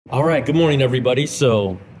All right, good morning, everybody.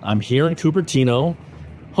 So I'm here in Cupertino,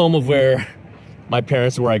 home of where my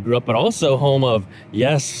parents, where I grew up, but also home of,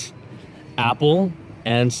 yes, Apple.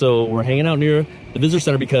 And so we're hanging out near the visitor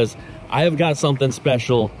center because I have got something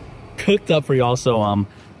special cooked up for y'all. So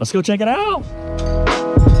let's go check it out.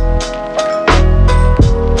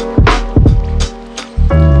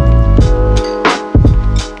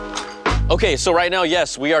 Okay, so right now,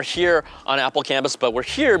 yes, we are here on Apple campus, but we're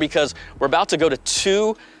here because we're about to go to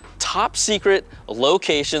two top secret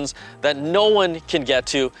locations that no one can get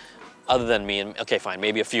to other than me and, okay, fine,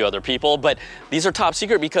 maybe a few other people, but these are top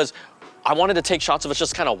secret because I wanted to take shots of us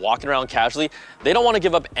just kind of walking around casually. They don't want to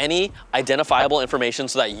give up any identifiable information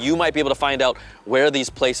so that you might be able to find out where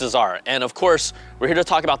these places are. And of course, we're here to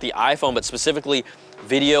talk about the iPhone, but specifically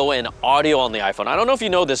video and audio on the iPhone. I don't know if you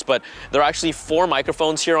know this, but there are actually 4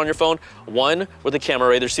 microphones here on your phone. One with the camera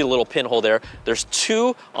array, there's see a little pinhole there. There's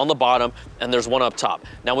 2 on the bottom and there's 1 up top.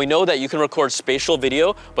 Now we know that you can record spatial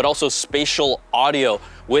video, but also spatial audio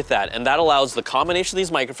with that. And that allows the combination of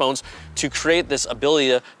these microphones to create this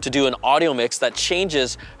ability to do an audio mix that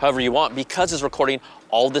changes however you want because it's recording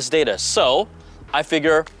all this data. So I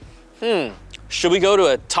figure, should we go to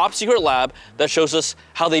a top secret lab that shows us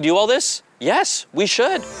how they do all this? Yes, we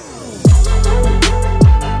should.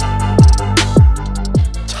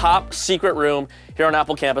 Top secret room here on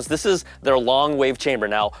Apple campus. This is their Longwave chamber.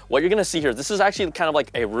 Now, what you're gonna see here, this is actually kind of like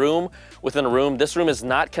a room within a room. This room is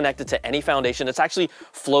not connected to any foundation. It's actually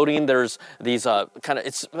floating. There's these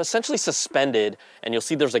it's essentially suspended, and you'll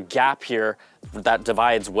see there's a gap here that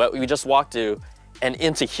divides what we just walked to and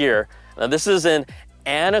into here. Now, this is an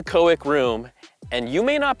anechoic room, and you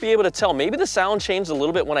may not be able to tell. Maybe the sound changed a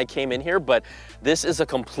little bit when I came in here, but this is a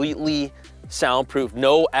completely soundproof,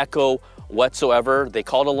 no echo whatsoever. They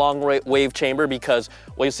call it a long wave chamber because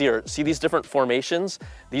what you see here, see these different formations?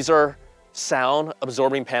 These are sound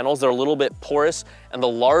absorbing panels. They're a little bit porous, and the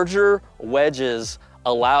larger wedges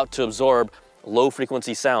allow it to absorb low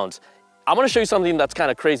frequency sounds. I'm gonna show you something that's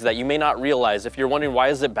kind of crazy that you may not realize. If you're wondering why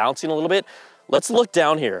is it bouncing a little bit, let's look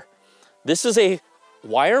down here. This is a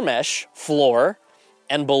wire mesh floor,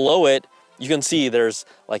 and below it, you can see there's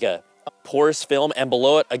like a porous film, and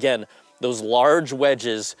below it, again, those large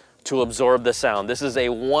wedges to absorb the sound. This is a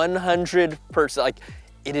 100%, like,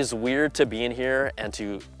 it is weird to be in here and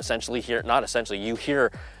to essentially hear, not essentially, you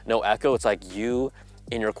hear no echo. It's like you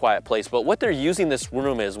in your quiet place. But what they're using this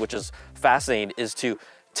room is, which is fascinating, is to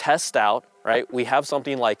test out, right? We have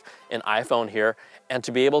something like an iPhone here, and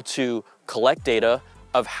to be able to collect data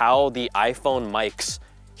of how the iPhone mics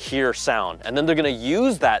hear sound. And then they're gonna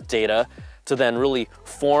use that data to then really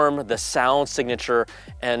form the sound signature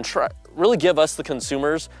and really give us, the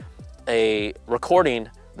consumers, a recording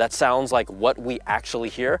that sounds like what we actually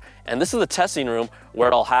hear. And this is the testing room where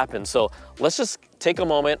it all happens. So let's just take a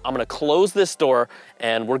moment. I'm gonna close this door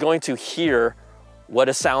and we're going to hear what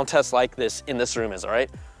a sound test like this in this room is, all right?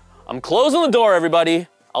 I'm closing the door, everybody.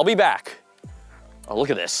 I'll be back. Oh, look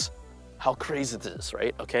at this. How crazy this is,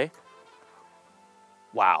 right? Okay.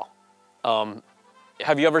 Wow.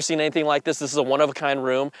 Have you ever seen anything like this? This is a one-of-a-kind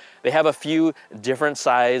room. They have a few different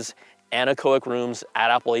size anechoic rooms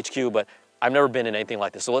at Apple HQ, but I've never been in anything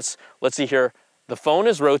like this. So let's see here. The phone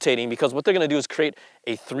is rotating because what they're gonna do is create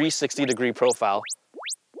a 360-degree profile.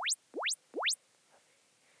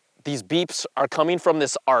 These beeps are coming from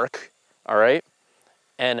this arc, all right?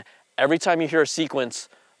 And every time you hear a sequence,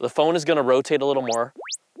 the phone is gonna rotate a little more.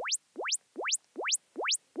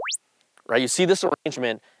 Right, you see this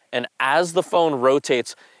arrangement, and as the phone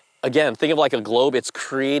rotates, again, think of like a globe, it's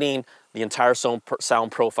creating the entire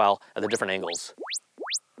sound profile at the different angles.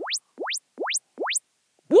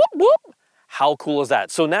 Whoop, whoop. How cool is that?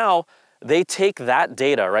 So now they take that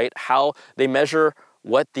data, right? How they measure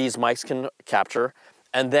what these mics can capture,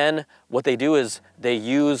 and then what they do is they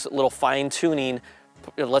use little fine tuning,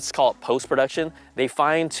 let's call it post-production. They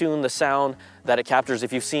fine tune the sound that it captures.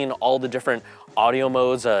 If you've seen all the different audio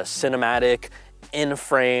modes, cinematic, in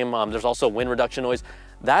frame, there's also wind reduction noise.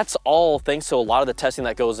 That's all thanks to a lot of the testing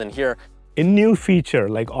that goes in here. A new feature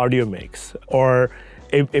like audio mix or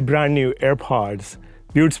a brand new AirPods,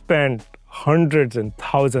 we would spend hundreds and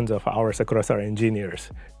thousands of hours across our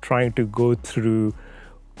engineers trying to go through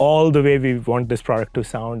all the way we want this product to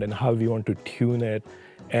sound and how we want to tune it.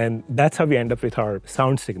 And that's how we end up with our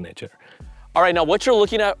sound signature. All right, now what you're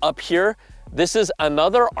looking at up here, this is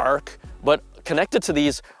another arc, but connected to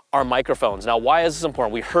these are microphones. Now, why is this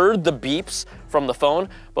important? We heard the beeps from the phone,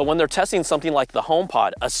 but when they're testing something like the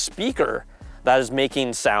HomePod, a speaker that is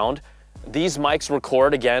making sound, these mics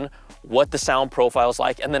record again what the sound profile is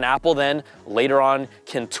like, and then Apple then later on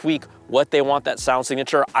can tweak what they want that sound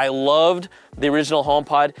signature. I loved the original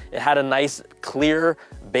HomePod. It had a nice clear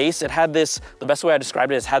bass. It had this, the best way I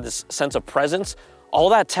described it is had this sense of presence. All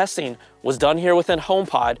that testing was done here within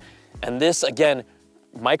HomePod, and this again,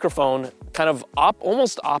 microphone kind of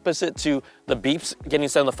almost opposite to the beeps getting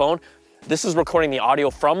sent on the phone. This is recording the audio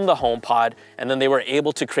from the HomePod, and then they were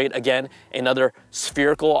able to create, again, another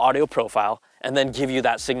spherical audio profile and then give you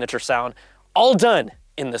that signature sound, all done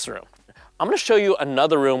in this room. I'm gonna show you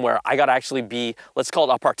another room where I got to actually be, let's call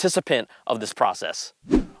it a participant of this process.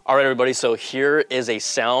 All right, everybody, so here is a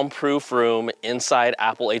soundproof room inside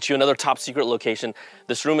Apple HQ, another top secret location.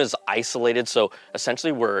 This room is isolated, so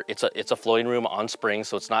essentially it's a floating room on springs,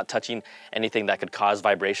 so it's not touching anything that could cause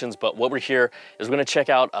vibrations. But what we're here is we're gonna check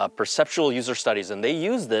out perceptual user studies, and they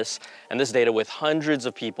use this and this data with hundreds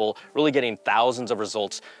of people, really getting thousands of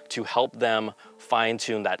results to help them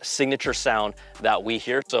fine-tune that signature sound that we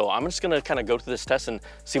hear. So I'm just gonna kind of go through this test and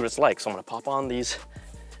see what it's like. So I'm gonna pop on these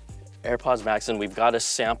AirPods Max, and we've got a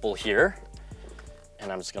sample here,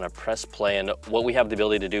 and I'm just gonna press play, and what we have the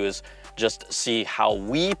ability to do is just see how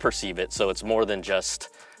we perceive it, so it's more than just,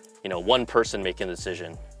 you know, one person making the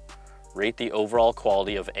decision. Rate the overall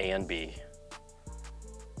quality of A and B.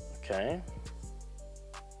 Okay.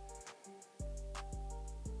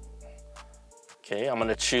 Okay, I'm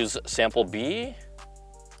gonna choose sample B.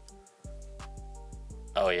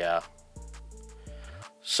 Oh yeah.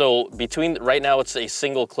 So between, right now it's a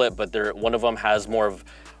single clip, but one of them has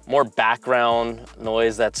more background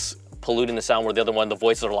noise that's polluting the sound, where the other one, the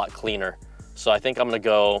voices are a lot cleaner. So I think I'm gonna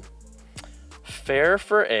go fair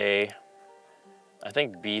for A. I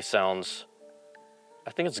think B sounds,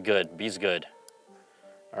 I think it's good, B's good.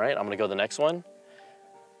 All right, I'm gonna go to the next one.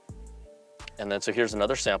 And then, so here's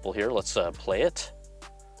another sample here. Let's play it.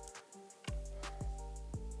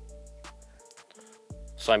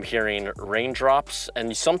 So I'm hearing raindrops,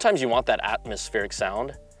 and sometimes you want that atmospheric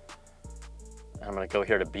sound. I'm gonna go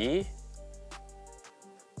here to B.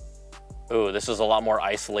 Ooh, this is a lot more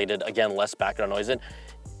isolated. Again, less background noise. And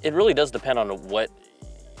it really does depend on what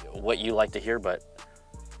you like to hear, but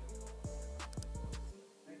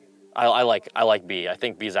I like B. I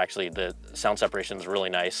think B is actually, the sound separation is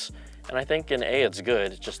really nice. And I think in A it's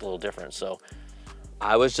good, it's just a little different. So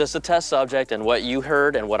I was just a test subject, and what you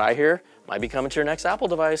heard and what I hear might be coming to your next Apple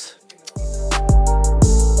device.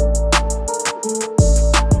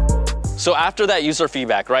 So after that user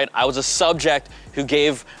feedback, right, I was a subject who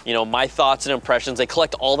gave, you know, my thoughts and impressions. They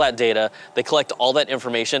collect all that data, they collect all that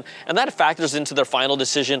information, and that factors into their final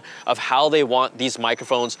decision of how they want these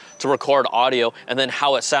microphones to record audio, and then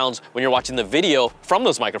how it sounds when you're watching the video from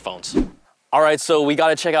those microphones. All right, so we got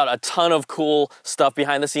to check out a ton of cool stuff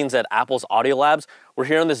behind the scenes at Apple's Audio Labs. We're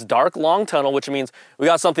here in this dark, long tunnel, which means we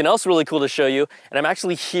got something else really cool to show you. And I'm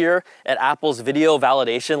actually here at Apple's Video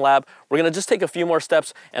Validation Lab. We're gonna just take a few more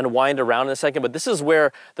steps and wind around in a second, but this is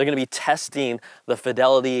where they're gonna be testing the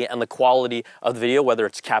fidelity and the quality of the video, whether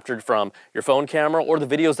it's captured from your phone camera or the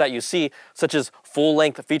videos that you see, such as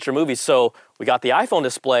full-length feature movies. So we got the iPhone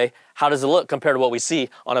display. How does it look compared to what we see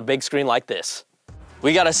on a big screen like this?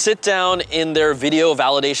 We got to sit down in their video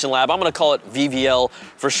validation lab. I'm going to call it VVL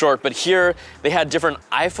for short, but here they had different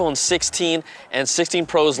iPhone 16 and 16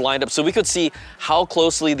 Pros lined up, so we could see how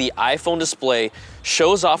closely the iPhone display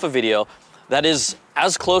shows off a video that is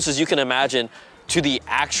as close as you can imagine to the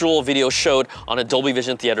actual video showed on a Dolby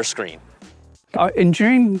Vision Theater screen. Our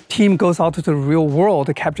engineering team goes out to the real world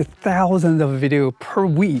to capture thousands of video per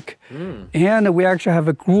week. And we actually have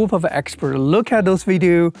a group of experts look at those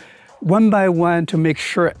videos one by one to make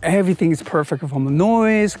sure everything is perfect, from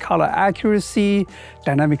noise, color accuracy,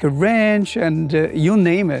 dynamic range, and you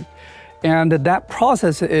name it. And that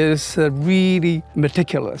process is really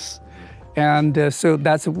meticulous. And so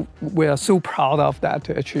we are so proud of that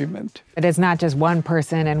achievement. It is not just one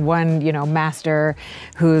person and one, master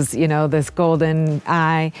who's, this golden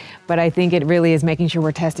eye, but I think it really is making sure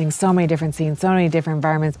we're testing so many different scenes, so many different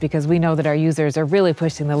environments, because we know that our users are really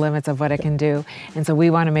pushing the limits of what it can do. And so we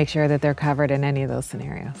want to make sure that they're covered in any of those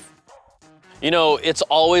scenarios. You know, it's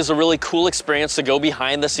always a really cool experience to go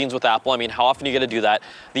behind the scenes with Apple. I mean, how often do you get to do that?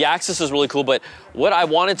 The access is really cool, but what I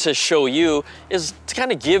wanted to show you is to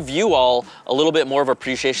kind of give you all a little bit more of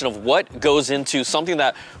appreciation of what goes into something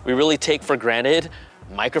that we really take for granted: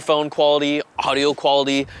 microphone quality, audio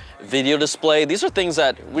quality, video display. These are things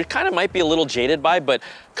that we kind of might be a little jaded by, but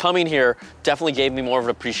coming here definitely gave me more of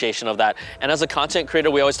an appreciation of that. And as a content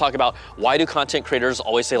creator, we always talk about, why do content creators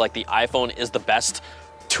always say like the iPhone is the best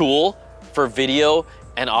tool for video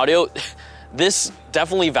and audio? This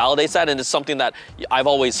definitely validates that, and it's something that I've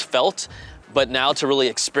always felt. but now to really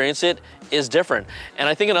experience it is different. And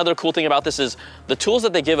I think another cool thing about this is the tools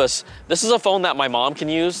that they give us. This is a phone that my mom can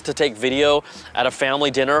use to take video at a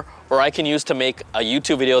family dinner, or I can use to make a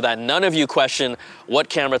YouTube video that none of you question what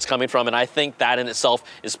camera it's coming from, and I think that in itself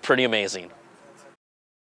is pretty amazing.